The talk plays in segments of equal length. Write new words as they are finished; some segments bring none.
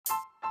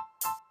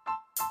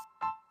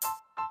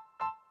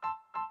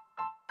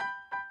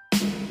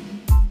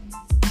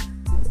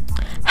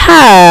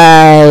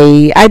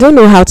I don't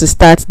know how to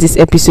start this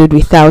episode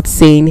without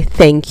saying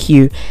thank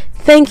you.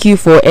 Thank you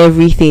for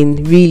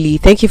everything, really.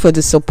 Thank you for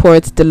the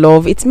support, the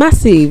love. It's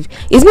massive.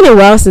 It's been a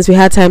while since we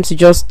had time to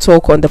just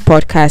talk on the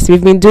podcast.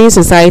 We've been doing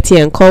society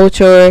and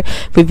culture,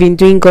 we've been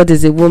doing God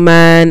as a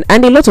woman,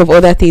 and a lot of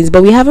other things,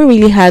 but we haven't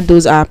really had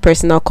those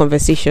personal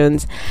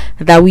conversations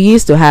that we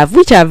used to have,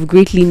 which I've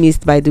greatly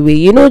missed, by the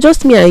way.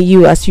 Just me and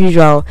you as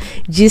usual,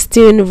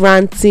 gisting,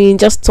 ranting,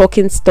 just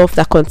talking stuff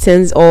that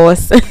concerns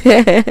us.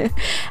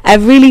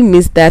 I've really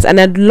missed that,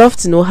 and I'd love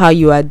to know how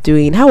you are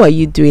doing. How are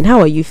you doing? How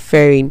are you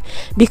faring?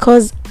 Because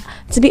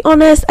to be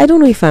honest, I don't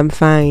know if I'm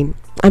fine.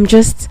 I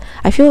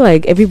feel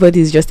like everybody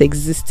is just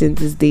existing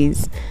these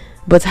days.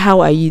 But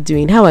how are you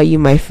doing? How are you,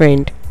 my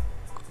friend?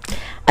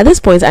 At this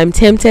point, I'm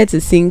tempted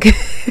to sing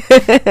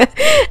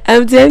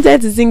I'm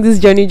tempted to sing this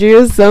Johnny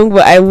Julio song,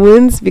 but I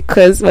won't,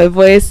 because my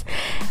voice,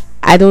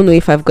 I don't know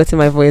if I've gotten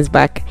my voice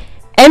back.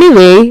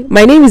 Anyway,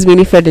 my name is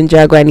Winifred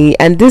Njagwani,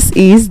 and this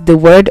is the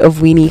Word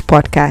of Winnie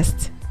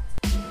podcast.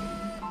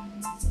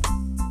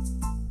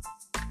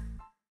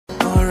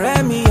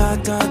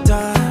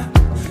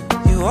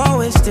 You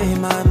always stay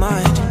in my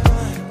mind.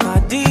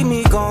 Padi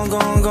me gone.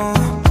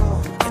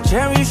 I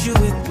cherish you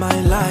with my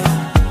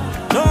life.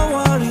 Don't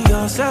worry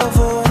yourself,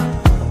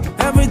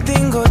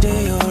 everything go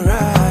day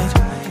alright.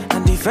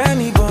 And if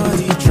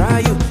anybody try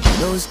you,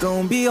 know it's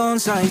gonna be on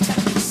sight.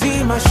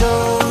 See my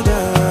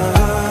shoulder,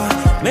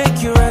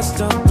 make you rest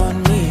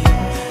upon me.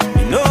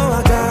 You know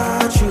I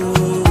got you,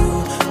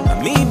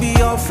 and me be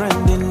your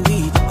friend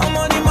indeed. I'm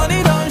on the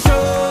money don't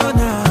show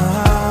now.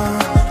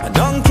 I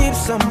don't keep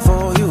some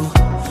for you.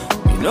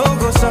 No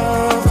go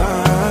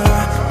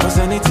suffer, cause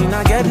anything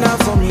I get now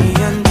for me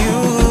and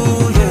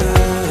you,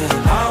 yeah.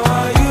 How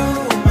are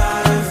you,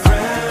 my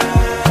friend?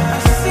 I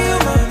see you,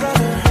 my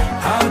brother.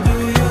 How do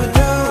you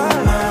do,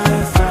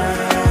 my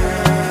friend?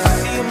 I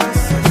see you, my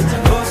sister.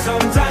 Though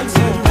sometimes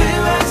it be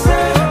like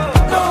say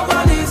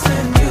nobody's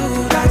in you.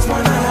 That's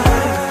when I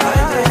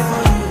did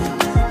for you,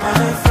 my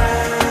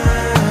friend.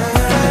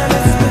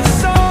 It's been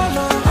so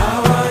long. How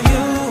are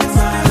you,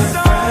 my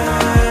friend?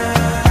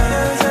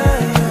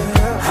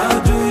 How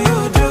do you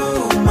do,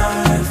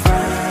 my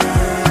friend?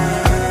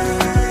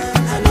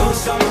 I know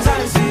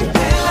sometimes it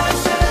be like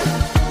shit.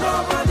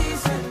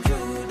 Nobody's in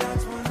you.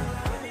 That's when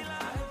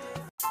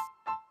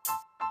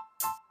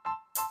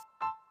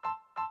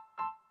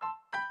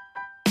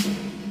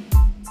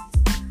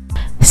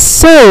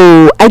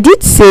So, I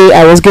did say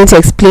I was going to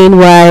explain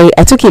why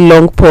I took a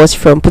long pause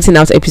from putting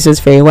out episodes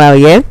for a while,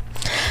 yeah?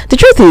 The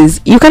truth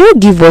is, you cannot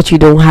give what you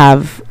don't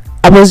have.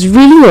 I was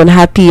really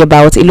unhappy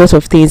about a lot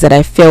of things that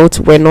I felt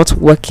were not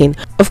working.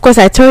 Of course,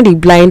 I turned a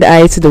blind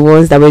eye to the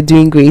ones that were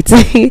doing great.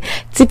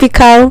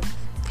 Typical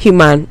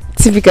human.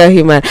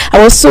 I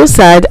was so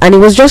sad, and it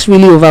was just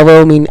really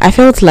overwhelming. I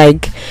felt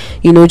like,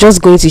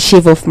 just going to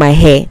shave off my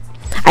hair.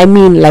 I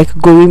mean, like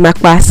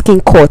Gorimapa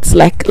skin cuts,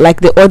 like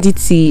the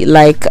oddity,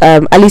 like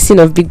Alison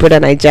of Big Brother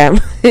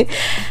Naija.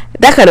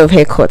 That kind of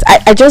haircut.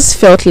 I just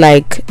felt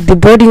like the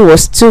burden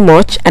was too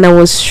much, and I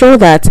was sure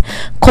that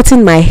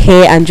cutting my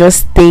hair and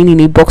just staying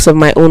in a box of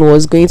my own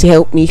was going to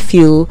help me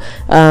feel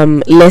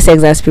less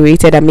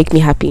exasperated and make me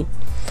happy.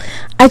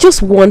 I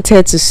just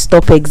wanted to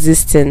stop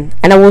existing,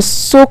 and I was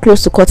so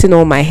close to cutting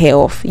all my hair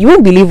off. You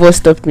won't believe what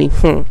stopped me.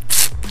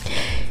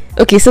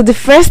 Okay, so the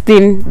first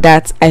thing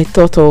that I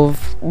thought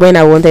of when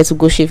I wanted to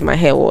go shave my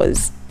hair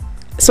was,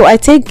 so I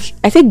take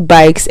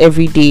bikes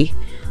every day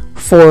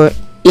for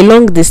a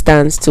long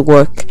distance to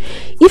work.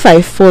 If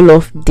I fall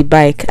off the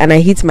bike and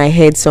I hit my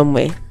head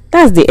somewhere,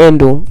 that's the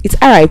end. It's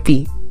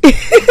RIP.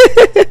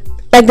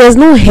 Like, there's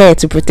no hair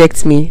to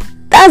protect me.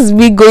 That's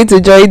me going to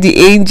join the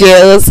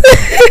angels.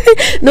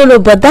 No,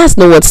 but that's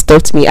not what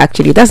stopped me.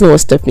 Actually, that's not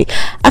what stopped me.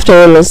 After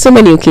all, on so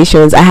many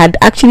occasions, I had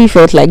actually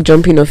felt like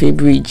jumping off a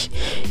bridge.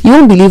 You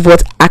won't believe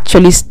what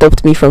actually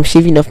stopped me from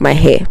shaving off my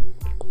hair.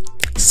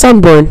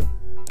 Sunburn.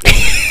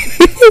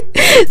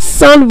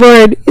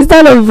 Sunburn. Is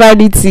that a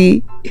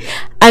vanity?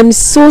 I'm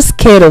so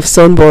scared of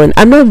sunburn.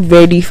 I'm not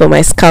ready for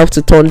my scalp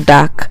to turn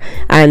dark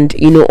and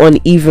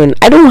uneven.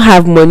 I don't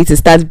have money to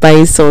start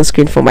buying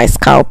sunscreen for my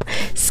scalp.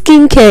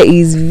 Skincare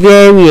is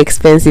very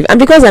expensive, and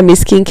because I'm a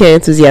skincare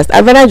enthusiast,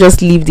 I'd rather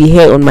just leave the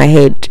hair on my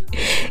head.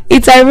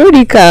 It's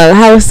ironical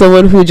how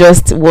someone who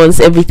just wants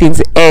everything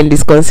to end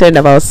is concerned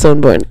about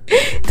sunburn.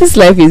 This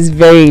life is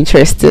very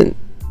interesting.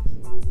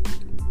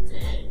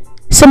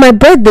 So my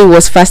birthday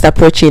was fast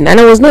approaching, and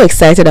I was not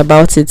excited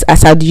about it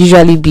as I'd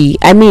usually be.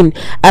 I mean,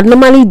 I'd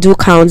normally do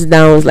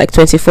countdowns like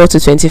 24 to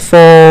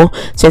 24,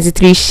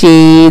 23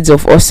 shades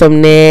of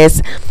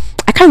awesomeness.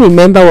 I can't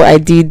remember what I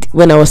did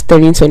when I was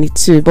turning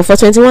 22, but for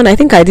 21, I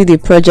think I did a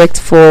project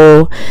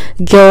for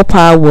Girl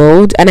Power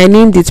World, and I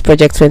named it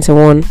Project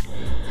 21.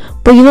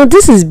 But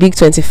this is Big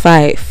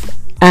 25,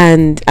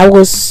 and I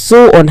was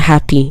so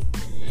unhappy.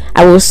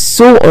 I was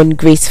so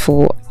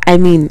ungrateful. I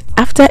mean,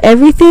 after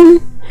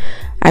everything,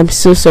 I'm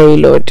so sorry,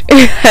 Lord.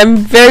 I'm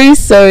very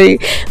sorry.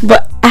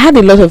 But I had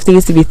a lot of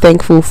things to be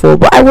thankful for,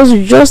 but I was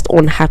just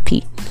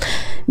unhappy.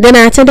 Then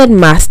I attended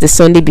mass the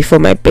Sunday before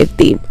my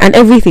birthday, and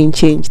everything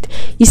changed.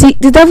 You see,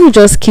 the devil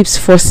just keeps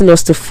forcing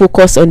us to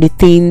focus on the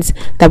things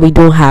that we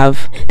don't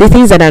have, the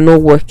things that are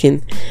not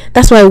working.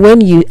 That's why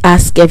when you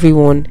ask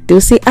everyone,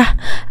 they'll say,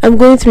 I'm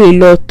going through a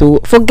lot though,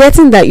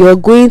 forgetting that you're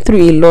going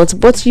through a lot,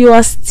 but you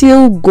are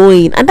still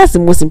going, and that's the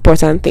most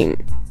important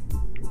thing.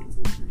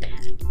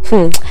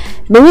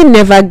 May we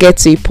never get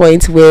to a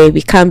point where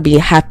we can't be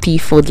happy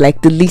for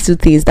like the little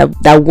things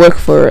that work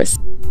for us.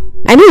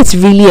 I know it's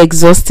really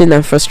exhausting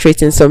and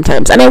frustrating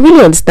sometimes, and I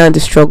really understand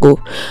the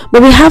struggle,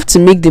 but we have to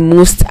make the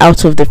most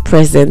out of the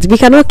present. We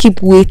cannot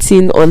keep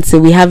waiting until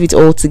we have it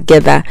all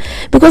together,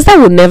 because that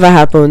will never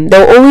happen.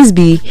 There will always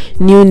be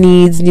new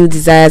needs, new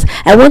desires.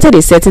 I wanted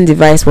a certain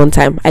device one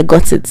time, I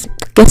got it.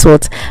 Guess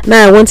what?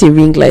 Now I want a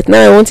ring light,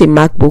 now I want a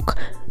MacBook,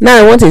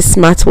 now I want a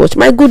smartwatch.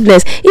 My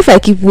goodness, if I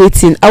keep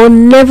waiting, I will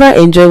never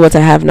enjoy what I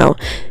have now.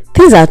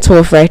 Things are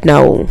tough right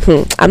now.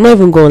 I'm not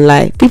even gonna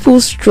lie.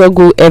 People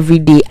struggle every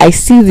day. I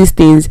see these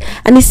things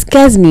and it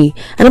scares me.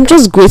 And I'm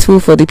just grateful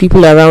for the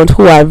people around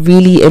who are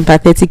really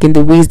empathetic in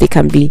the ways they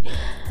can be.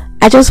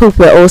 I just hope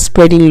we're all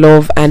spreading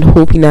love and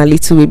hope in our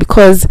little way,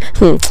 because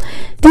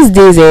these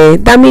days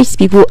damaged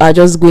people are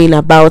just going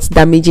about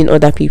damaging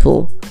other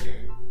people.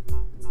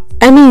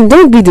 I mean,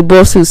 don't be the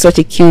boss who's such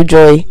a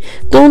killjoy.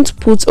 Don't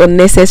put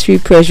unnecessary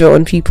pressure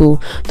on people.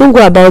 Don't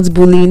go about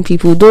bullying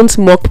people. Don't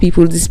mock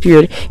people this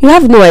period. You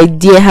have no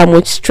idea how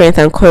much strength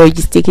and courage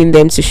is taking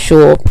them to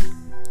show up.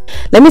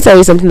 Let me tell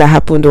you something that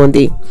happened one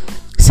day.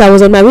 So I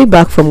was on my way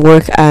back from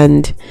work,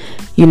 and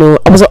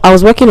I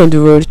was walking on the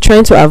road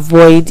trying to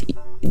avoid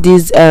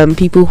these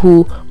people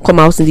who come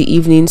out in the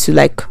evening to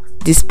like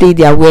display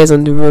their wares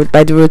on the road,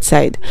 by the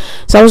roadside.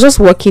 So I was just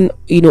walking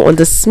on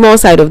the small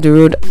side of the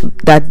road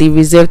that they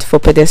reserved for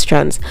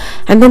pedestrians,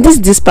 and then this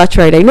dispatch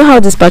rider, you know how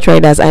dispatch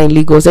riders are in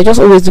Lagos, they're just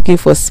always looking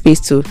for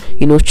space to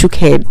chook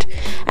head.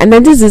 And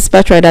then this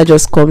dispatch rider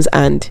just comes,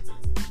 and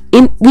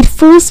with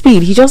full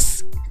speed he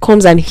just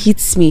comes and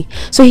hits me.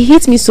 So he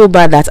hit me so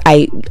bad that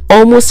I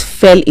almost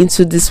fell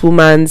into this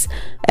woman's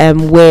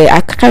where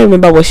I can't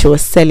remember what she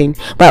was selling,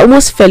 but I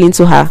almost fell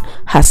into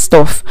her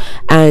stuff.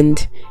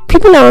 And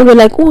people around were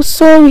like, oh,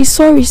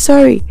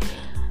 sorry.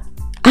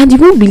 And you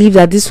won't believe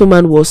that this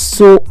woman was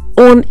so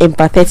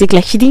unempathetic.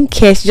 Like, she didn't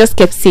care. She just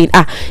kept saying,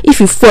 if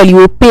you fall, you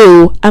will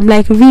pay. I'm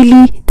like,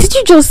 really? Did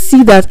you just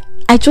see that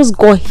I just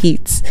got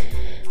hit?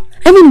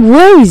 I mean,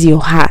 where is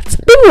your heart?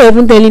 People were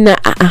even telling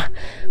her,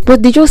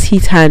 but they just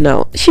hit her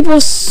now. She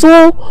was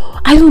so,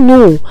 I don't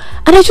know.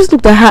 And I just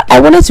looked at her.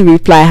 I wanted to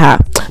reply her,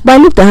 but I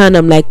looked at her and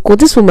I'm like, God,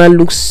 this woman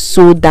looks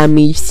so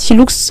damaged. She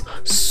looks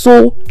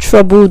so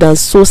troubled and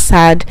so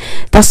sad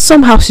that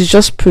somehow she's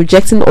just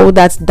projecting all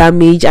that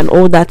damage and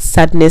all that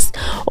sadness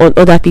on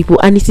other people.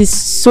 And it is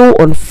so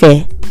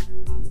unfair.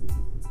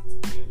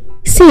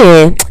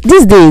 See,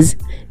 these days,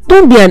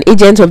 don't be an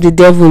agent of the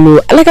devil.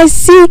 Like, I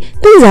see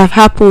things have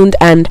happened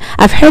and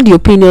I've heard the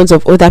opinions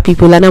of other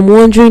people, and I'm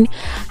wondering,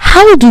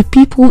 how do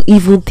people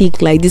even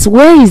think like this?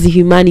 Where is the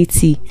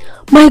humanity?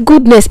 My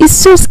goodness, it's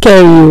so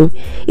scary.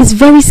 It's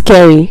very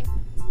scary.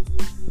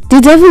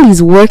 The devil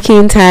is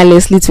working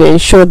tirelessly to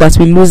ensure that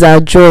we lose our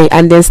joy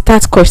and then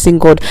start cursing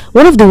God.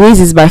 One of the ways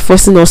is by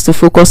forcing us to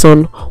focus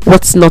on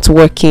what's not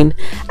working,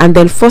 and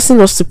then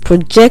forcing us to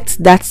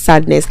project that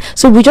sadness.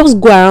 So we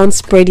just go around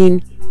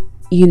spreading,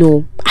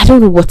 I don't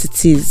know what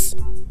it is.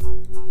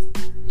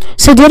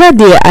 So the other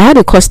day I had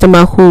a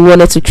customer who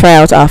wanted to try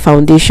out our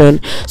foundation.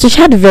 So she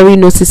had very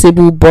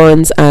noticeable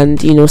burns and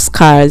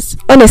scars.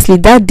 Honestly,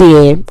 that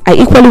day I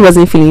equally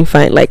wasn't feeling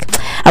fine. Like,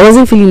 I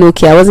wasn't feeling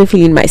okay. I wasn't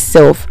feeling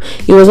myself.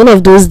 It was one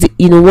of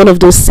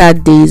those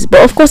sad days.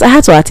 But of course I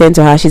had to attend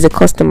to her. She's a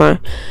customer.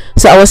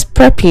 So I was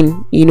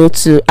prepping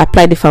to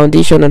apply the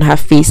foundation on her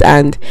face,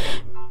 and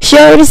she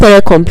already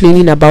started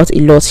complaining about a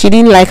lot. She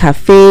didn't like her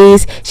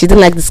face. She didn't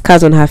like the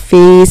scars on her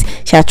face.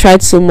 She had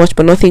tried so much,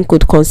 but nothing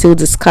could conceal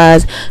the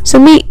scars. So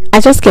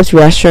I just kept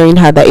reassuring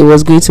her that it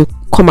was going to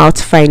come out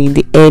fine in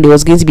the end. It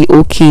was going to be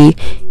okay,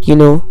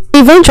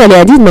 Eventually,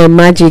 I did my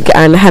magic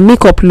and her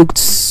makeup looked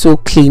so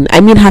clean. I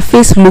mean, her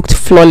face looked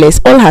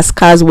flawless. All her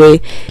scars were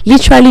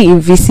literally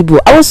invisible.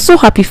 I was so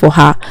happy for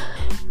her.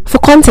 For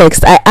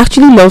context, I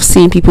actually love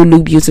seeing people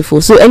look beautiful.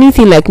 So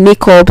anything like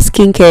makeup,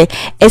 skincare,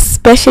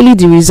 especially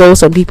the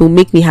results on people,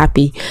 make me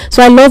happy.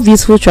 So I love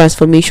beautiful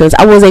transformations.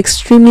 I was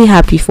extremely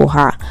happy for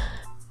her.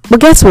 But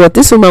guess what?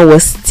 This woman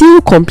was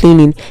still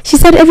complaining. She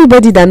said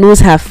everybody that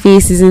knows her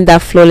face isn't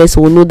that flawless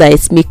will know that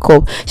it's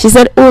makeup. She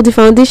said, oh, the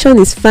foundation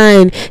is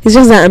fine. It's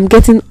just that I'm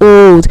getting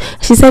old.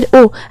 She said,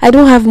 oh, I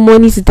don't have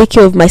money to take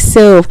care of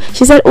myself.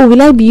 She said, oh,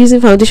 will I be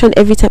using foundation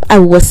every time? I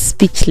was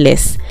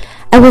speechless.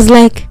 I was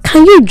like,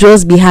 can you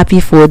just be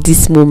happy for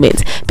this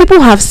moment?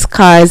 People have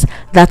scars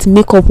that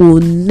makeup will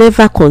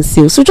never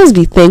conceal. So just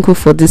be thankful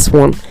for this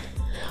one.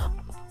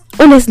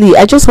 Honestly,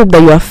 I just hope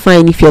that you are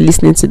fine if you're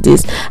listening to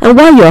this. And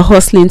while you are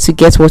hustling to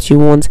get what you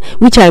want,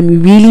 which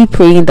I'm really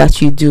praying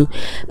that you do,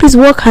 please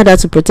work harder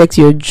to protect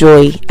your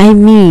joy. I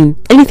mean,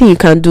 anything you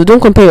can do.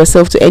 Don't compare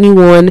yourself to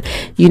anyone,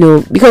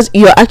 because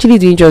you're actually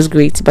doing just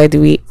great, by the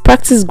way.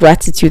 Practice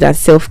gratitude and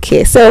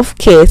self-care.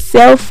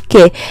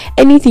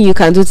 Anything you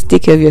can do to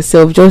take care of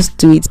yourself, just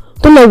do it.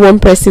 Don't let one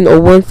person or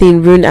one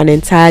thing ruin an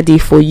entire day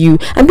for you.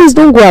 And please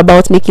don't go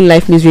about making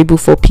life miserable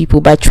for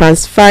people by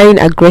transferring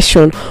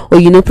aggression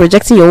or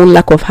projecting your own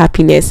lack of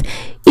happiness.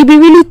 It be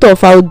really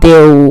tough out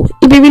there.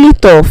 It be really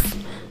tough.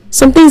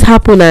 Some things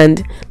happen,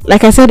 and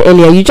like I said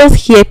earlier, you just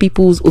hear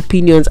people's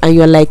opinions and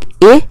you're like,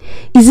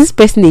 is this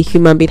person a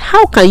human being?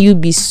 How can you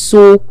be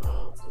so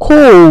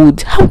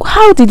cold?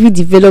 How did we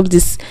develop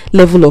this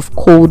level of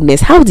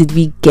coldness? How did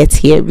we get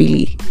here,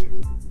 really?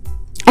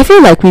 I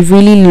feel like we've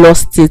really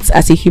lost it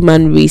as a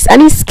human race,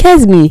 and it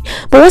scares me.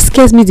 But what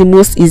scares me the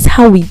most is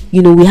how we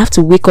have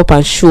to wake up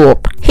and show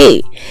up.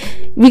 Hey,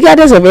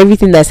 regardless of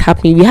everything that's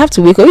happening, we have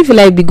to wake up. If you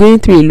like be going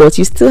through a lot,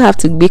 you still have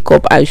to wake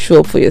up and show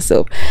up for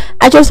yourself.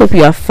 I just hope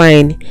you are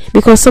fine,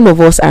 because some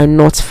of us are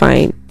not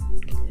fine.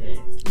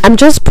 I'm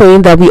just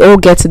praying that we all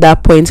get to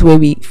that point where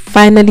we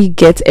finally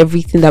get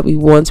everything that we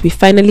want. We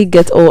finally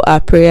get all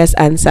our prayers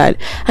answered.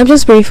 I'm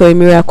just praying for a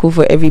miracle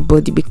for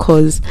everybody,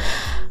 because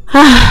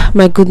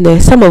my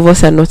goodness, some of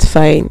us are not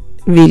fine,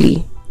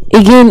 really.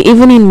 Again,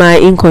 even in my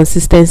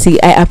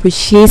inconsistency, I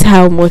appreciate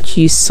how much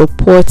you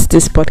support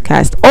this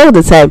podcast all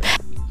the time.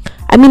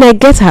 I mean, I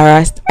get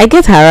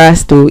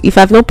harassed though. If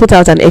I've not put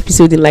out an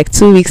episode in like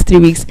 2 weeks, 3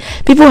 weeks,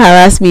 people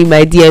harass me in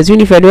my DMs.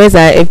 Winifred, where's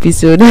our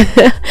episode?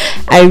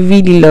 I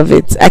really love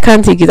it. I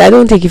can't take it. I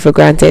don't take it for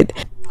granted.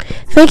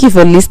 Thank you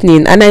for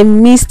listening, and I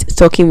missed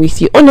talking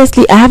with you.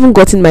 Honestly, I haven't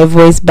gotten my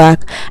voice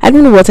back. I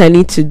don't know what I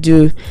need to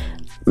do.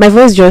 My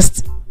voice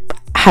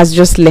has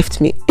just left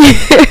me.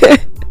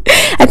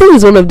 I think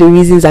it's one of the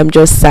reasons I'm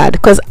just sad,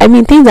 because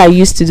things I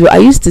used to do, I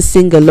used to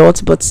sing a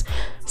lot, but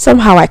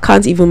somehow I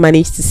can't even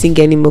manage to sing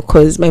anymore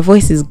because my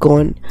voice is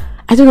gone.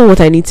 I don't know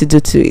what I need to do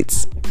to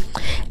it.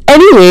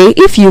 Anyway,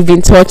 if you've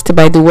been touched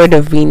by the word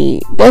of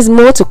Winnie, there's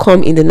more to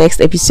come in the next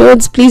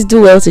episodes. Please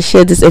do well to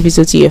share this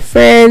episode to your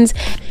friends.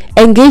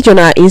 Engage on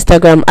our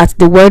Instagram at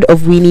The Word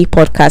of Winnie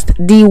Podcast.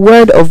 The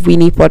Word of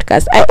Winnie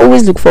Podcast. I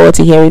always look forward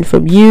to hearing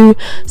from you.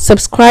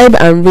 Subscribe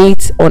and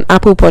rate on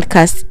Apple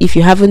Podcasts if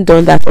you haven't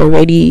done that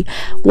already.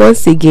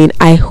 Once again,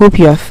 I hope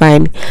you are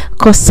fine,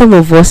 because some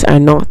of us are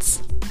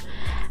not.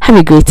 Have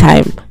a great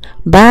time.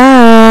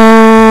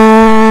 Bye.